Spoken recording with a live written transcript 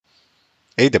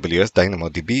AWS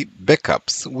DynamoDB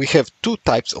backups. We have two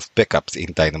types of backups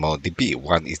in DynamoDB.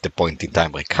 One is the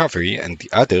point-in-time recovery and the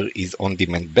other is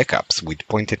on-demand backups. With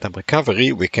point-in-time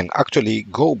recovery, we can actually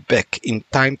go back in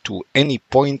time to any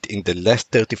point in the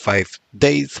last 35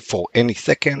 days for any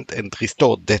second and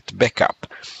restore that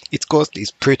backup. Its cost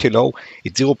is pretty low.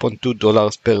 It's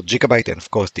 $0.2 per gigabyte, and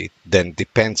of course it then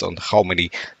depends on how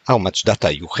much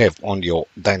data you have on your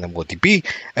DynamoDB,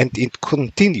 and it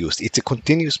continues. It's a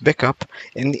continuous backup,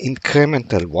 an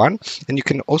incremental one, and you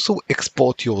can also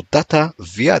export your data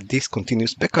via this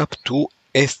continuous backup to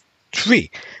S3,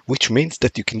 which means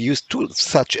that you can use tools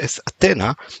such as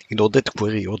Athena in order to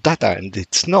query your data. And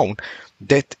it's known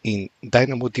that in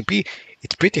DynamoDB,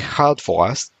 it's pretty hard for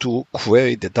us to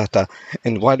query the data.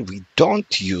 And while we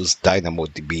don't use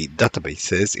DynamoDB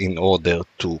databases in order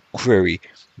to query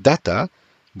data,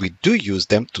 we do use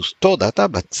them to store data,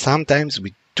 but sometimes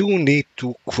we do need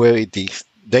to query this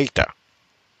data.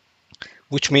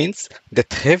 Which means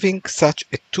that having such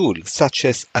a tool such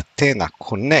as Athena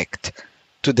connect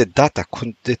to the data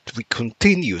that we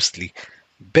continuously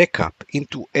backup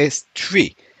into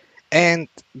S3 and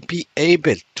be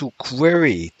able to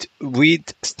query it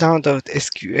with standard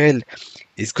SQL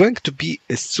is going to be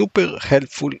a super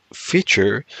helpful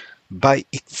feature by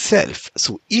itself.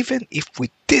 So even if we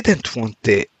didn't want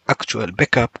the actual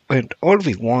backup and all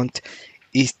we want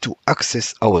is to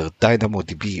access our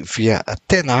DynamoDB via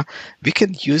Athena, we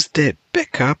can use the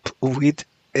backup with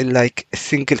a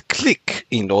single click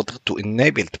in order to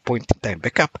enable the point-in-time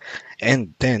backup,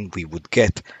 and then we would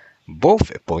get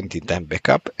both a point-in-time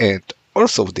backup and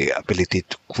also the ability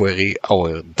to query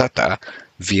our data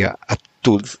via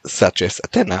tools such as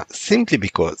Athena, simply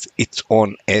because it's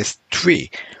on S3.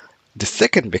 The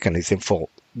second mechanism for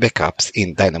backups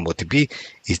in DynamoDB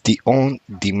is the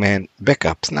on-demand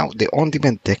backups. Now, the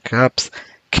on-demand backups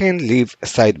can live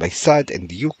side by side, and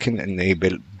you can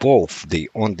enable both the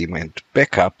on-demand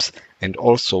backups and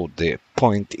also the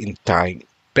point-in-time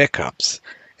backups.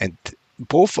 And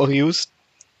both are used,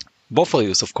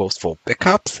 of course, for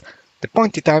backups. The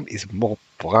point-in-time is a more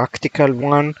practical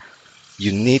one.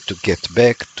 You need to get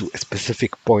back to a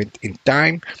specific point in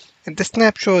time. And the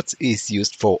snapshots is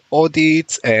used for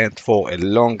audits and for a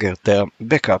longer term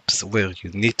backups where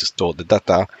you need to store the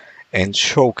data and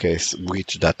showcase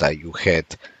which data you had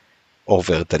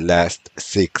over the last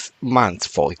 6 months,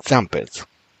 for examples.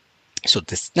 So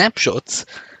the snapshots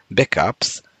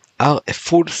backups are a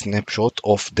full snapshot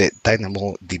of the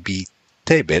DynamoDB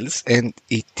tables, and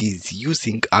it is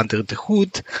using under the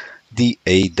hood the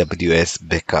AWS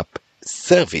backup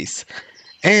service.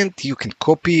 And you can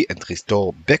copy and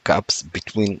restore backups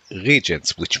between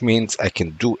regions, which means I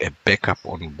can do a backup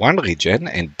on one region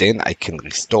and then I can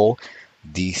restore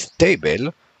this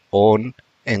table on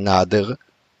another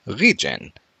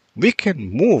region. We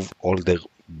can move all the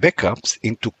backups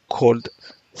into cold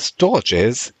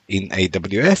storages in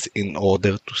AWS in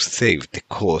order to save the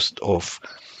cost of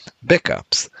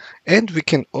backups. And we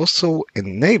can also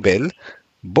enable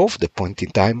both the point in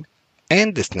time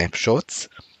and the snapshots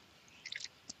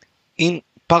in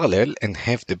parallel and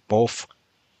have them both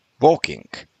working.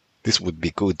 This would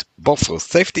be good both for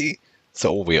safety,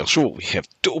 so we are sure we have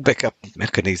two backup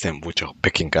mechanisms which are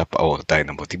backing up our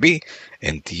DynamoDB,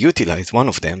 and utilize one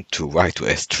of them to write to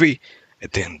S3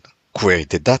 and then query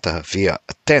the data via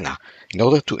Athena. In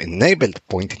order to enable the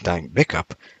point-in-time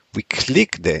backup, we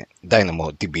click the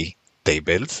DynamoDB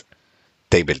table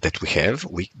that we have.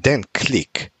 We then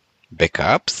click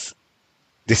backups.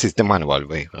 This is the manual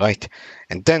way, right?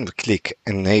 And then we click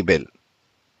enable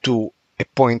to a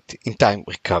point-in-time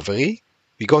recovery.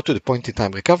 We go to the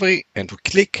point-in-time recovery and we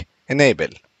click enable.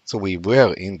 So we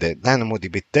were in the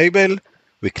DynamoDB table,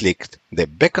 we clicked the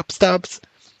backup tabs,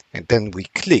 and then we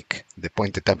click the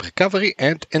point-in-time recovery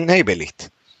and enable it.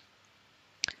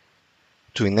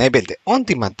 To enable the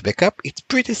on-demand backup, it's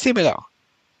pretty similar.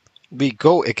 We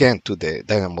go again to the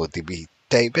DynamoDB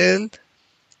table,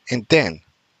 and then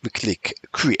we click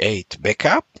create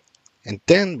backup, and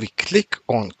then we click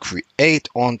on create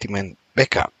on-demand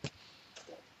backup.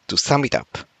 To sum it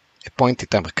up, a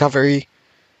point-in-time recovery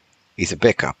is a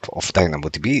backup of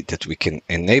DynamoDB that we can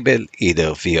enable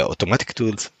either via automatic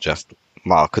tools, just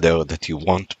mark there that you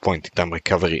want point-in-time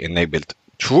recovery enabled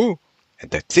true, and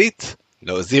that's it.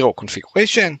 No zero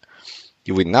configuration.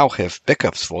 You will now have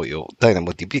backups for your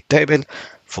DynamoDB table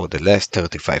for the last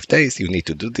 35 days. You need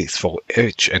to do this for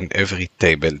each and every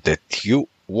table that you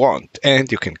want,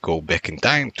 and you can go back in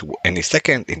time to any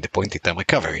second in the point-in-time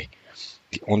recovery.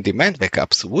 The on-demand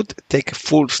backups would take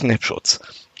full snapshots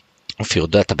of your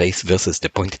database versus the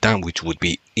point-in-time, which would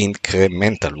be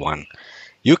incremental one.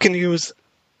 You can use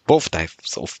both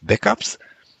types of backups.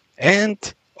 And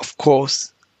of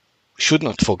course, should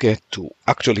not forget to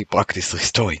actually practice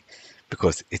restoring,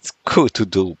 because it's good to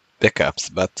do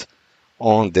backups, but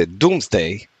on the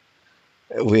doomsday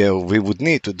where we would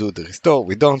need to do the restore,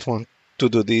 we don't want to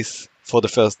do this for the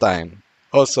first time.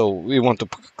 Also, we want to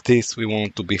practice, we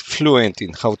want to be fluent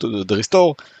in how to do the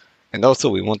restore, and also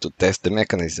we want to test the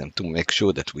mechanism to make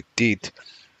sure that we did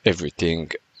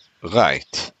everything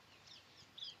right.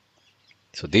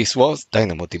 So this was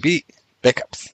DynamoDB Backups.